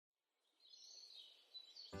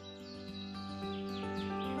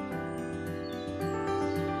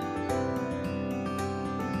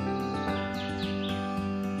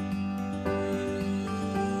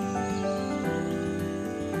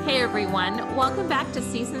everyone. Welcome back to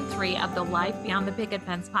Season 3 of the Life Beyond the Picket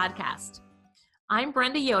Fence podcast. I'm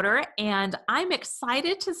Brenda Yoder, and I'm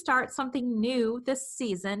excited to start something new this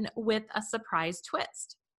season with a surprise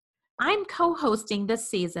twist. I'm co-hosting this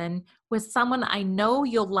season with someone I know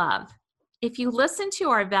you'll love. If you listened to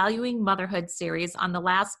our Valuing Motherhood series on the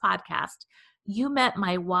last podcast, you met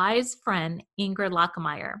my wise friend, Ingrid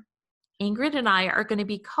Lockemeyer. Ingrid and I are going to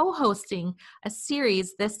be co-hosting a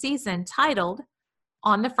series this season titled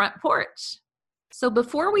On the Front Porch. So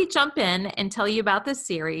before we jump in and tell you about this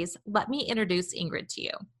series, let me introduce Ingrid to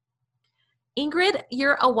you. Ingrid,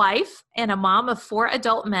 you're a wife and a mom of 4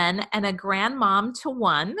 adult men and a grandmom to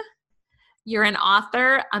 1. You're an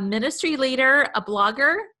author, a ministry leader, a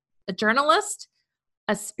blogger, a journalist,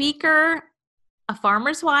 a speaker, a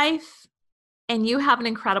farmer's wife, and you have an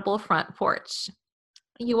incredible front porch.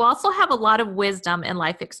 You also have a lot of wisdom and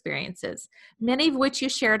life experiences, many of which you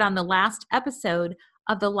shared on the last episode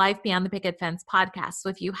of the Life Beyond the Picket Fence podcast. So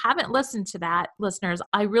if you haven't listened to that, listeners,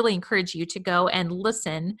 I really encourage you to go and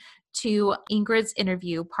listen to Ingrid's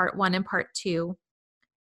interview, part 1 and part 2.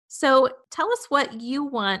 So tell us what you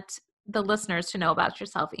want the listeners to know about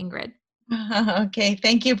yourself, Ingrid. Okay,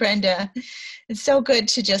 thank you, Brenda. It's so good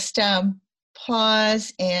to just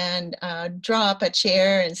pause and draw up a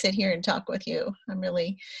chair and sit here and talk with you. I'm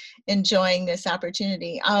really enjoying this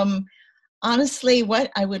opportunity. Honestly,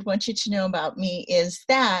 what I would want you to know about me is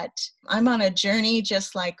that I'm on a journey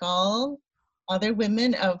just like all other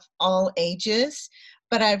women of all ages,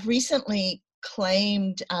 but I've recently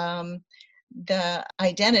claimed the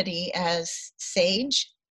identity as sage,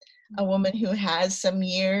 a woman who has some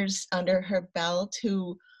years under her belt,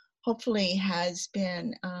 who hopefully has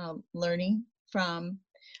been learning from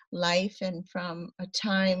life and from a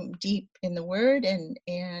time deep in the Word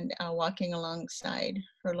and walking alongside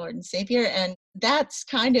her Lord and Savior. And that's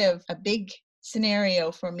kind of a big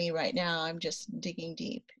scenario for me right now. I'm just digging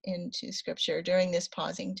deep into Scripture during this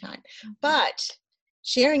pausing time. But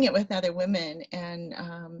sharing it with other women and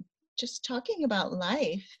just talking about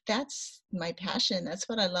life, that's my passion. That's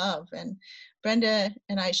what I love. And Brenda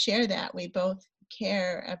and I share that. We both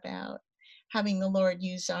care about having the Lord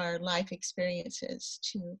use our life experiences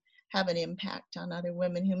to have an impact on other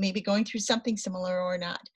women who may be going through something similar or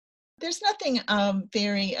not. There's nothing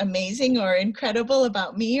very amazing or incredible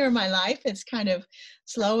about me or my life. It's kind of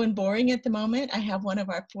slow and boring at the moment. I have one of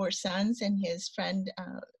our 4 sons and his friend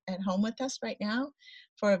at home with us right now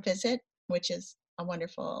for a visit, which is a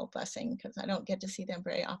wonderful blessing because I don't get to see them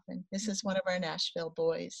very often. This is one of our Nashville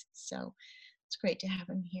boys, so it's great to have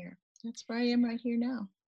him here. That's where I am right here now.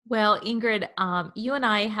 Well, Ingrid, you and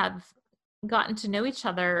I have gotten to know each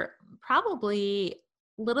other probably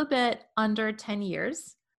a little bit under 10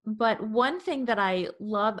 years. But one thing that I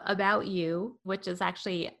love about you, which is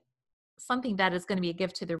actually something that is going to be a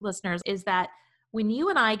gift to the listeners, is that when you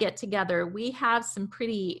and I get together, we have some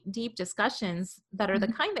pretty deep discussions that are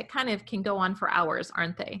the kind that kind of can go on for hours,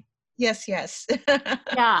 aren't they? Yes.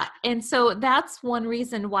 Yeah. And so that's one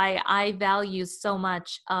reason why I value so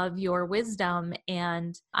much of your wisdom.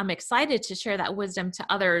 And I'm excited to share that wisdom to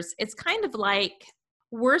others. It's kind of like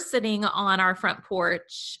we're sitting on our front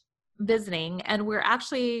porch visiting, and we're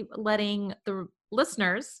actually letting the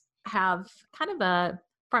listeners have kind of a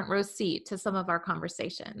front row seat to some of our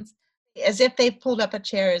conversations. As if they've pulled up a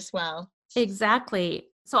chair as well. Exactly.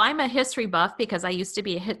 So I'm a history buff because I used to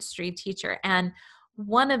be a history teacher. And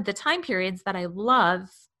one of the time periods that I love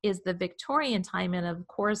is the Victorian time, and of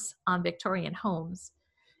course, Victorian homes.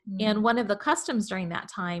 And one of the customs during that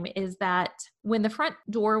time is that when the front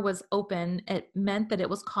door was open, it meant that it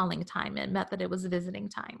was calling time. It meant that it was visiting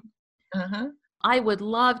time. I would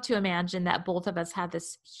love to imagine that both of us had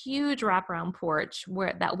this huge wraparound porch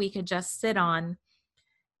that we could just sit on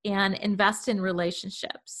and invest in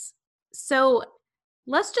relationships. So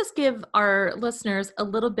let's just give our listeners a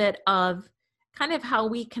little bit of kind of how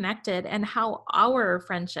we connected and how our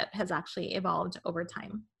friendship has actually evolved over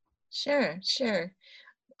time. Sure.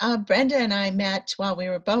 Brenda and I met while we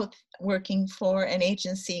were both working for an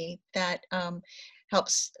agency that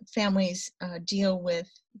helps families deal with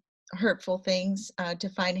hurtful things to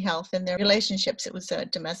find health in their relationships. It was a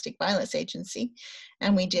domestic violence agency,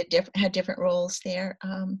 and we had different roles there.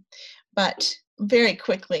 But very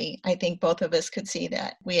quickly, I think both of us could see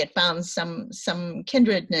that we had found some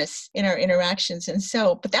kindredness in our interactions. And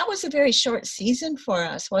so, but that was a very short season for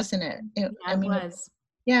us, wasn't it? It was.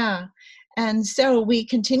 Yeah. And so we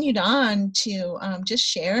continued on to just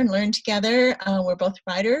share and learn together. We're both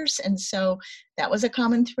writers, and so that was a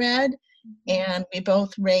common thread. And we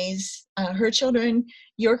both raise her children.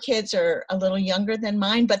 Your kids are a little younger than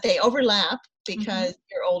mine, but they overlap because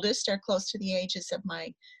your oldest are close to the ages of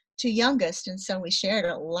my to youngest, and so we shared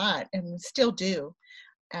a lot and still do.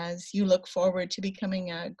 As you look forward to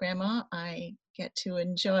becoming a grandma, I get to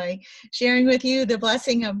enjoy sharing with you the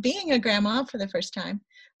blessing of being a grandma for the first time.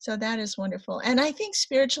 So that is wonderful. And I think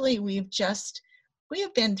spiritually, we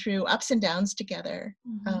have been through ups and downs together,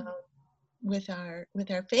 with our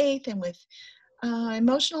faith and with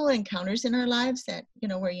emotional encounters in our lives that,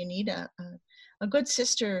 where you need a good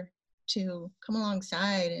sister to come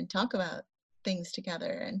alongside and talk about things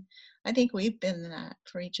together. And I think we've been that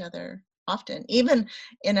for each other often, even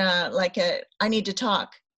in I need to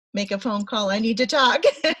talk, make a phone call, I need to talk.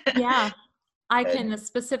 Yeah. I can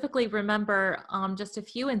specifically remember just a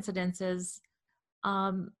few incidences.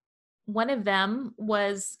 One of them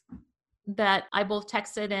was that I both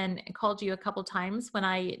texted and called you a couple times when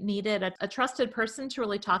I needed a trusted person to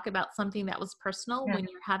really talk about something that was personal, Yeah. when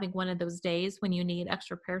you're having one of those days when you need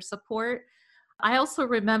extra prayer support. I also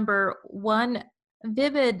remember one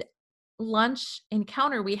vivid lunch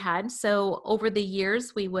encounter we had. So over the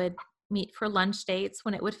years, we would meet for lunch dates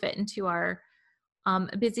when it would fit into our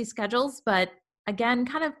busy schedules. But again,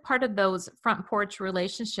 kind of part of those front porch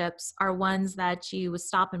relationships are ones that you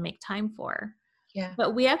stop and make time for. Yeah.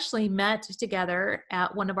 But we actually met together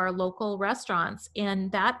at one of our local restaurants.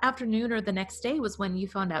 And that afternoon or the next day was when you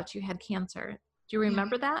found out you had cancer. Do you Yeah,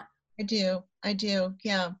 remember that? I do.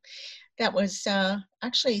 Yeah. That was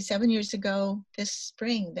actually 7 years ago this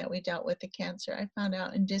spring that we dealt with the cancer. I found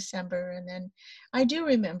out in December, and then I do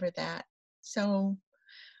remember that. So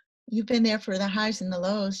you've been there for the highs and the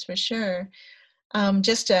lows for sure.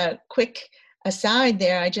 Just a quick aside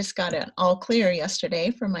there, I just got an all clear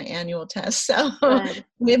yesterday for my annual test. So Good,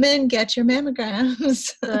 women, get your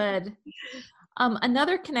mammograms. good.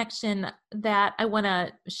 Another connection that I want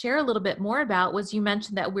to share a little bit more about was you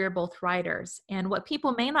mentioned that we're both writers. And what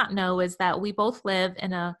people may not know is that we both live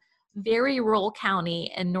in a very rural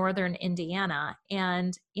county in northern Indiana.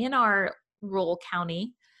 And in our rural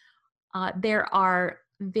county, there are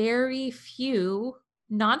very few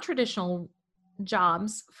non-traditional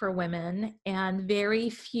jobs for women and very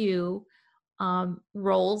few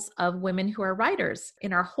roles of women who are writers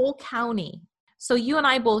in our whole county. So you and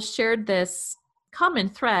I both shared this common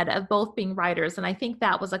thread of both being writers, and I think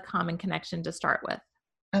that was a common connection to start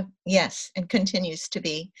with. Yes, and continues to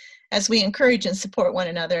be, as we encourage and support one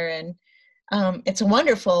another. And it's a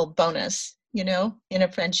wonderful bonus, in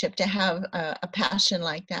a friendship to have a passion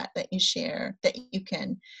like that you share, that you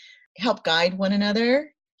can help guide one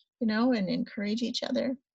another, and encourage each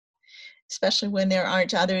other, especially when there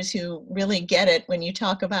aren't others who really get it when you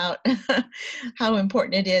talk about how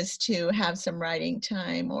important it is to have some writing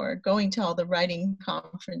time or going to all the writing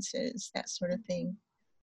conferences, that sort of thing.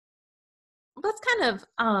 Let's kind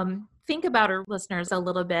of think about our listeners a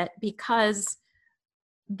little bit, because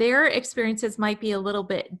their experiences might be a little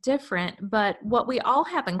bit different, but what we all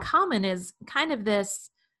have in common is kind of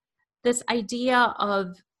this idea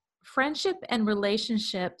of friendship and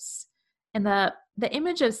relationships, and the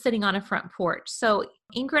image of sitting on a front porch. So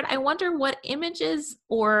Ingrid, I wonder what images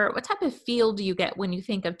or what type of feel do you get when you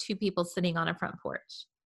think of two people sitting on a front porch?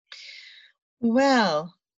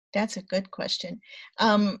 Well, that's a good question.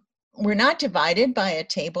 We're not divided by a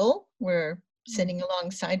table. We're sitting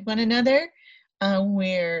alongside one another.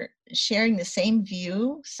 We're sharing the same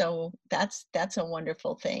view, so that's a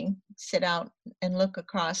wonderful thing. Sit out and look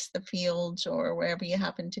across the fields or wherever you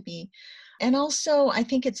happen to be. And also, I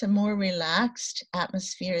think it's a more relaxed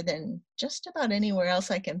atmosphere than just about anywhere else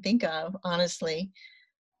I can think of, honestly.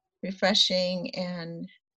 Refreshing, and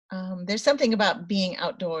there's something about being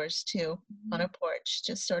outdoors too, on a porch,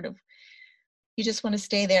 just sort of, you just want to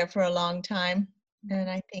stay there for a long time. And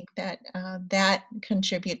I think that that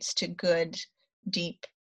contributes to good, deep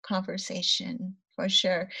conversation for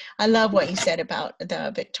sure. I love what you said about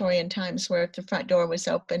the Victorian times, where if the front door was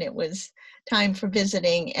open, it was time for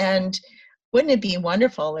visiting. And wouldn't it be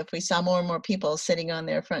wonderful if we saw more and more people sitting on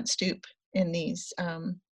their front stoop in these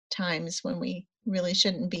times when we really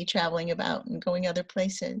shouldn't be traveling about and going other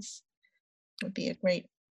places? Would be a great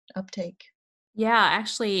uptake. Yeah,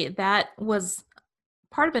 actually, that was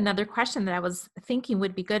part of another question that I was thinking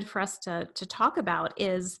would be good for us to talk about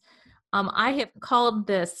is I have called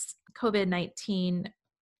this COVID-19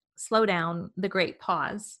 slowdown the Great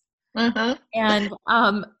Pause. Uh-huh. And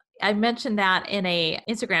I mentioned that in a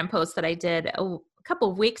Instagram post that I did a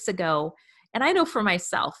couple of weeks ago. And I know for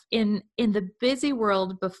myself, in the busy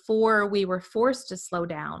world before we were forced to slow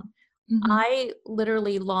down, Mm-hmm. I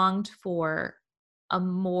literally longed for a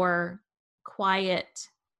more quiet,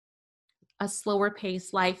 a slower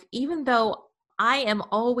paced life, even though I am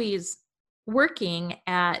always working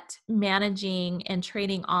at managing and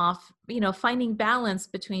trading off, finding balance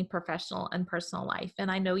between professional and personal life.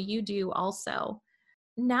 And I know you do also.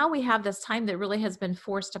 Now we have this time that really has been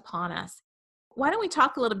forced upon us. Why don't we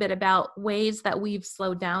talk a little bit about ways that we've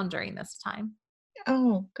slowed down during this time?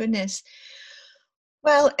 Oh, goodness.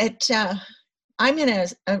 Well, I'm in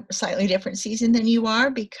a slightly different season than you are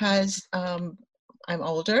because I'm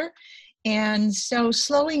older. And so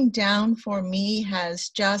slowing down for me has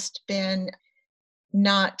just been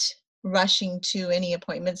not rushing to any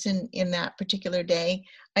appointments in that particular day.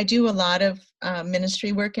 I do a lot of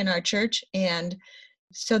ministry work in our church, and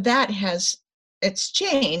so it's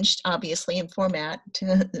changed obviously in format.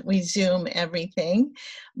 We Zoom everything,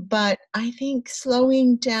 but I think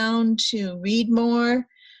slowing down to read more.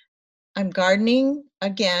 I'm gardening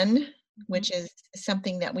again, Mhm. which is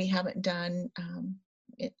something that we haven't done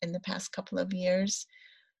in the past couple of years.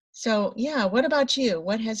 So yeah, what about you?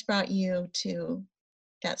 What has brought you to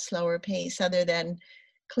that slower pace other than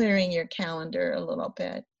clearing your calendar a little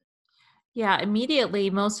bit? Yeah,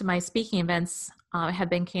 immediately, most of my speaking events have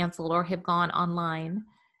been canceled or have gone online.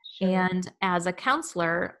 Sure. And as a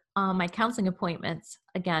counselor, my counseling appointments,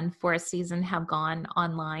 again, for a season have gone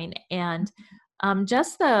online. And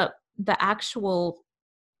just the actual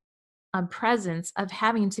presence of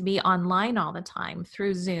having to be online all the time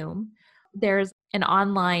through Zoom. There's an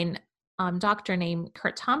online doctor named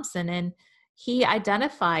Kurt Thompson, and he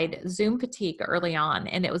identified Zoom fatigue early on,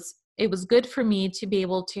 and it was good for me to be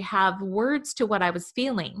able to have words to what I was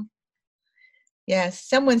feeling. Yes,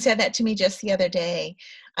 someone said that to me just the other day.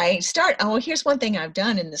 Here's one thing I've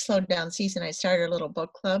done in the slow down season. I started a little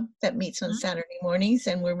book club that meets on Mhm. Saturday mornings,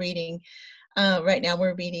 and we're reading. Right now,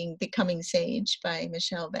 we're reading Becoming Sage by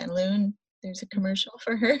Michelle Van Loon. There's a commercial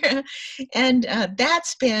for her. And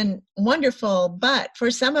that's been wonderful. But for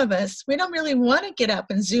some of us, we don't really want to get up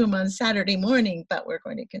and Zoom on Saturday morning, but we're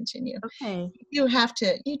going to continue. Okay. You do have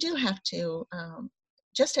to,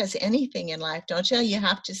 just as anything in life, don't you? You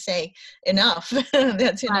have to say, enough.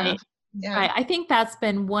 That's Right. enough. Yeah. Right. I think that's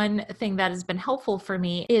been one thing that has been helpful for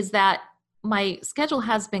me is that my schedule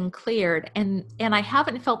has been cleared and I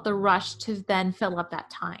haven't felt the rush to then fill up that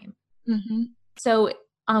time. Hmm. So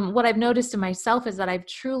what I've noticed in myself is that I've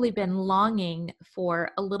truly been longing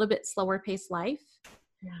for a little bit slower paced life.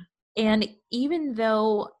 Yeah. And even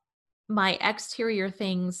though my exterior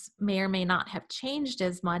things may or may not have changed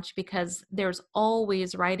as much because there's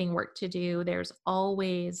always writing work to do, there's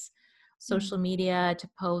always Mm. social media to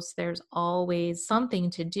post, there's always something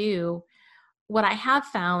to do. What I have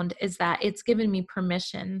found is that it's given me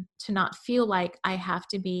permission to not feel like I have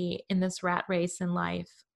to be in this rat race in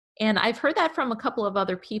life. And I've heard that from a couple of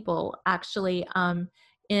other people actually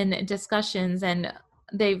in discussions, and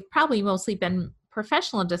they've probably mostly been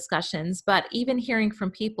professional discussions, but even hearing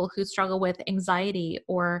from people who struggle with anxiety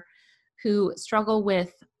or who struggle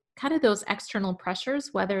with kind of those external pressures,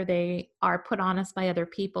 whether they are put on us by other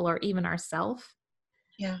people or even ourselves.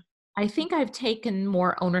 Yeah. I think I've taken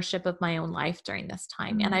more ownership of my own life during this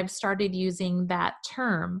time, and Mm. I've started using that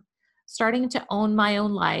term, starting to own my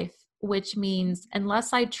own life, which means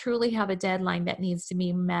unless I truly have a deadline that needs to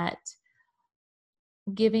be met,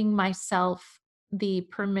 giving myself the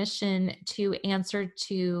permission to answer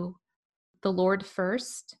to the Lord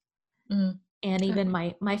first, Mm. and even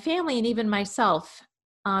Okay. my family and even myself,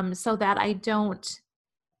 so that I don't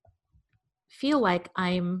feel like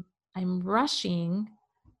I'm rushing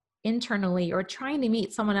internally or trying to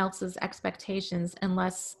meet someone else's expectations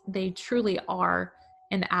unless they truly are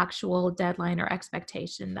an actual deadline or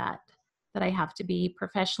expectation that I have to be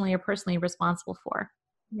professionally or personally responsible for.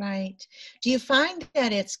 Right. Do you find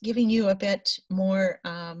that it's giving you a bit more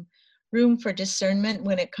room for discernment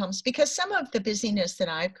when it comes? Because some of the busyness that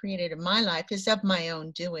I've created in my life is of my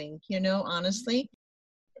own doing, honestly.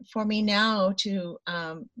 For me now to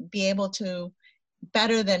be able to,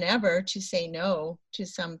 better than ever, to say no to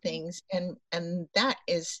some things. And that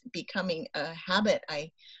is becoming a habit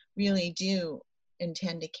I really do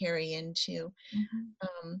intend to carry into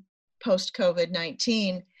Mhm. post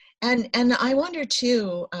COVID-19. And I wonder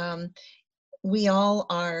too, we all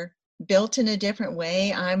are built in a different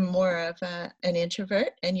way. I'm more of an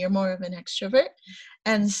introvert, and you're more of an extrovert.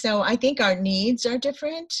 And so I think our needs are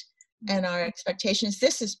different and our expectations.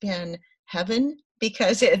 This has been heaven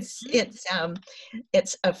because it's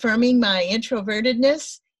affirming my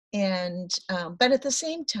introvertedness, and but at the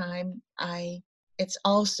same time, it's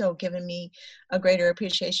also given me a greater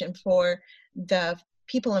appreciation for the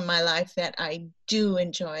people in my life that I do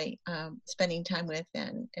enjoy spending time with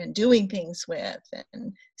and doing things with.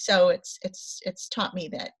 And so it's taught me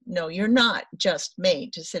that, no, you're not just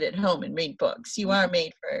made to sit at home and read books. You are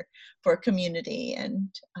made for community. And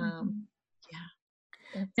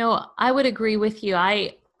yeah. No, I would agree with you.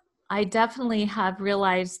 I definitely have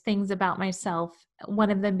realized things about myself,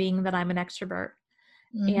 one of them being that I'm an extrovert.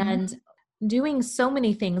 And doing so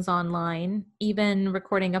many things online, even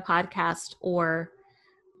recording a podcast, or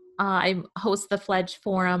I host the Fledge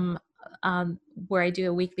Forum, where I do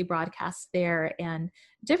a weekly broadcast there, and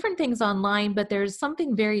different things online, but there's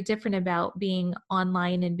something very different about being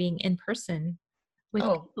online and being in person with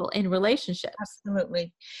people in relationships.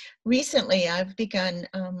 Absolutely. Recently, I've begun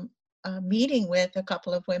meeting with a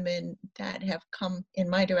couple of women that have come in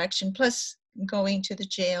my direction, plus going to the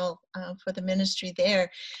jail for the ministry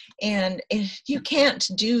there. And you can't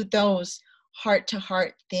do those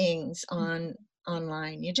heart-to-heart things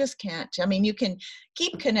online. You just can't. I mean, you can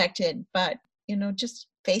keep connected, but just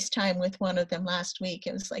FaceTime with one of them last week.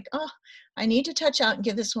 It was like, oh, I need to touch out and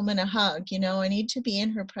give this woman a hug. I need to be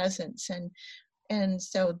in her presence. And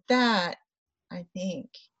so that, I think,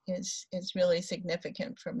 is really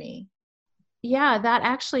significant for me. Yeah, that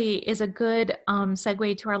actually is a good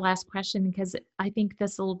segue to our last question, because I think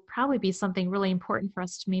this will probably be something really important for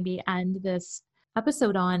us to maybe end this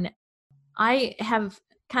episode on. I have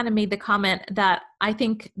kind of made the comment that I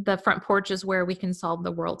think the front porch is where we can solve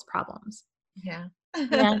the world's problems. Yeah.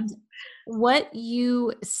 And what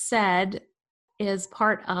you said is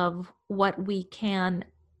part of what we can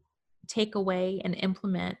take away and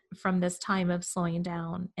implement from this time of slowing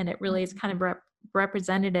down. And it really is kind of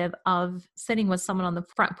representative of sitting with someone on the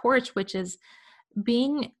front porch, which is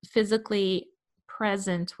being physically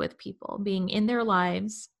present with people, being in their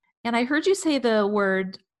lives. And I heard you say the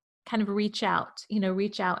word kind of reach out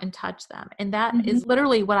and touch them. And that is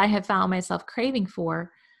literally what I have found myself craving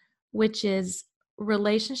for, which is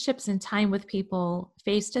relationships and time with people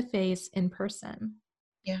face to face in person.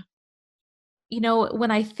 Yeah.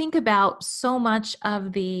 When I think about so much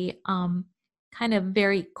of the kind of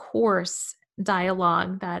very coarse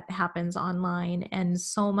dialogue that happens online, and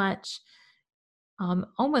so much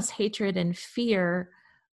almost hatred and fear,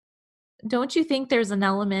 don't you think there's an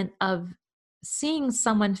element of seeing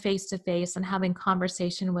someone face to face and having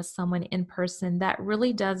conversation with someone in person that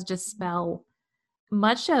really does dispel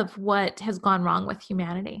much of what has gone wrong with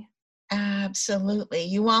humanity? Absolutely.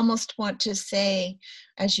 You almost want to say,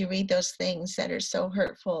 as you read those things that are so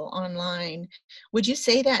hurtful online, would you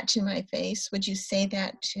say that to my face? Would you say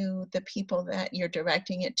that to the people that you're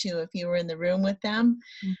directing it to if you were in the room with them?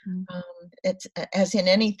 It's, as in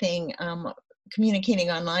anything,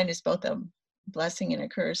 communicating online is both a blessing and a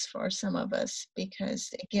curse for some of us, because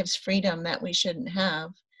it gives freedom that we shouldn't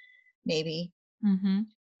have, maybe,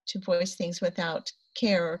 to voice things without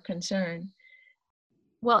care or concern.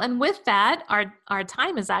 Well, and with that, our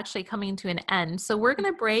time is actually coming to an end. So we're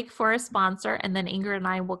going to break for a sponsor, and then Ingrid and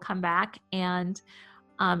I will come back and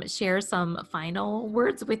share some final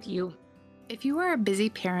words with you. If you are a busy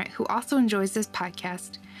parent who also enjoys this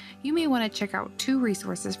podcast, you may want to check out 2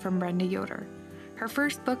 resources from Brenda Yoder. Her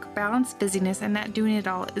first book, Balance Busyness and Not Doing It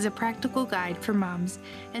All, is a practical guide for moms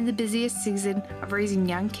in the busiest season of raising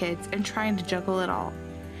young kids and trying to juggle it all.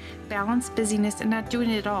 Balance Busyness and Not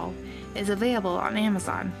Doing It All is available on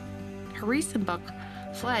Amazon. Her recent book,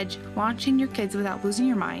 Fledge, Launching Your Kids Without Losing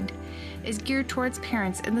Your Mind, is geared towards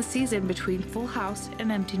parents in the season between full house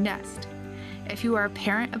and empty nest. If you are a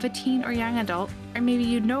parent of a teen or young adult, or maybe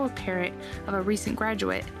you know a parent of a recent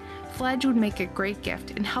graduate, Fledge would make a great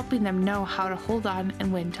gift in helping them know how to hold on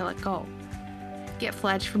and when to let go. Get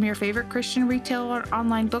Fledge from your favorite Christian retail or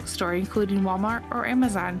online bookstore, including Walmart or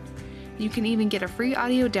Amazon. You can even get a free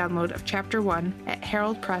audio download of Chapter 1 at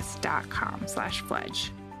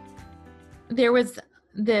heraldpress.com/Fledge. There was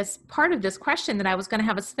this part of this question that I was going to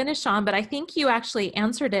have us finish on, but I think you actually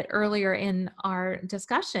answered it earlier in our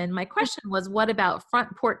discussion. My question was, what about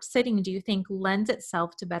front porch sitting do you think lends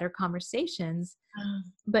itself to better conversations?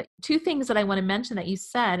 But 2 things that I want to mention that you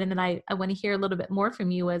said, and then I want to hear a little bit more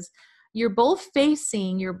from you, is you're both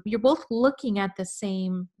both looking at the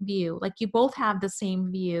same view, like you both have the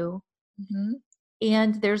same view.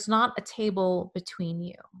 And there's not a table between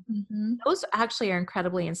you. Those actually are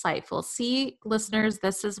incredibly insightful. See, listeners,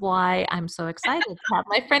 this is why I'm so excited to have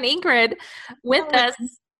my friend Ingrid with us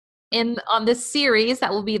on this series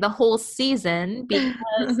that will be the whole season,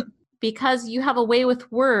 because you have a way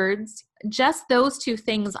with words. Just those 2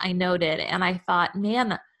 things I noted, and I thought,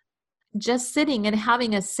 man, just sitting and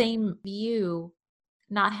having a same view,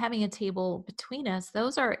 not having a table between us,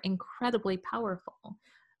 those are incredibly powerful.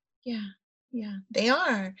 Yeah. Yeah, they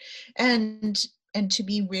are. And to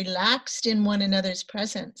be relaxed in one another's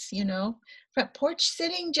presence, Front porch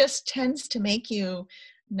sitting just tends to make you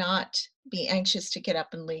not be anxious to get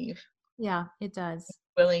up and leave, Yeah, it does.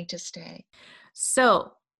 willing to stay.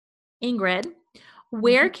 So, Ingrid,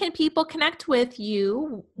 where can people connect with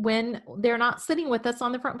you when they're not sitting with us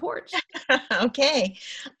on the front porch? Okay.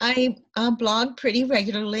 I blog pretty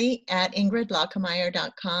regularly at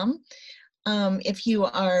ingridlockemeyer.com. If you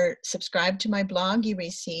are subscribed to my blog, you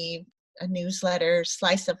receive a newsletter,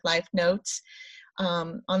 Slice of Life Notes,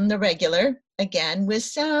 on the regular, again, with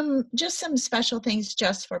some special things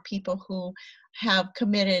just for people who have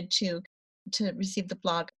committed to receive the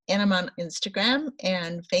blog. And I'm on Instagram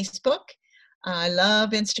and Facebook. I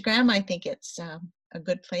love Instagram. I think it's a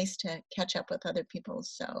good place to catch up with other people.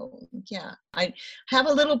 So yeah, I have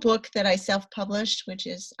a little book that I self-published, which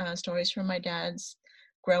is stories from my dad's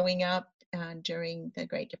growing up during the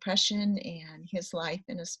Great Depression and his life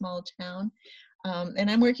in a small town.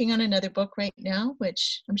 And I'm working on another book right now,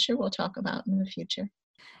 which I'm sure we'll talk about in the future.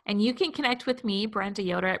 And you can connect with me, Brenda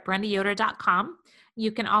Yoder, at brendayoder.com.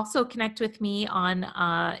 You can also connect with me on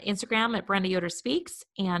Instagram at Brenda Yoder Speaks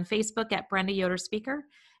and Facebook at Brenda Yoder Speaker.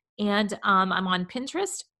 And I'm on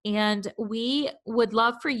Pinterest. And we would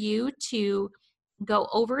love for you to go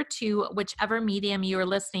over to whichever medium you are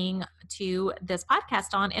listening to this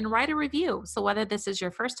podcast on and write a review. So whether this is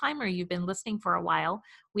your first time or you've been listening for a while,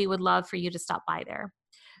 we would love for you to stop by there.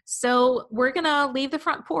 So we're going to leave the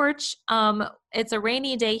front porch. It's a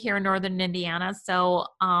rainy day here in Northern Indiana. So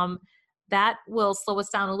that will slow us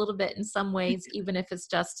down a little bit in some ways, even if it's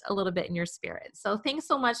just a little bit in your spirit. So thanks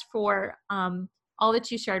so much for all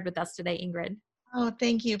that you shared with us today, Ingrid. Oh,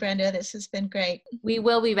 thank you, Brenda. This has been great. We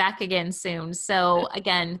will be back again soon. So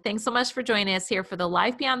again, thanks so much for joining us here for the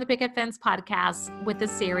Life Beyond the Picket Fence podcast with the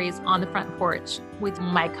series On the Front Porch with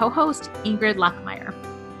my co-host, Ingrid Lockmeyer.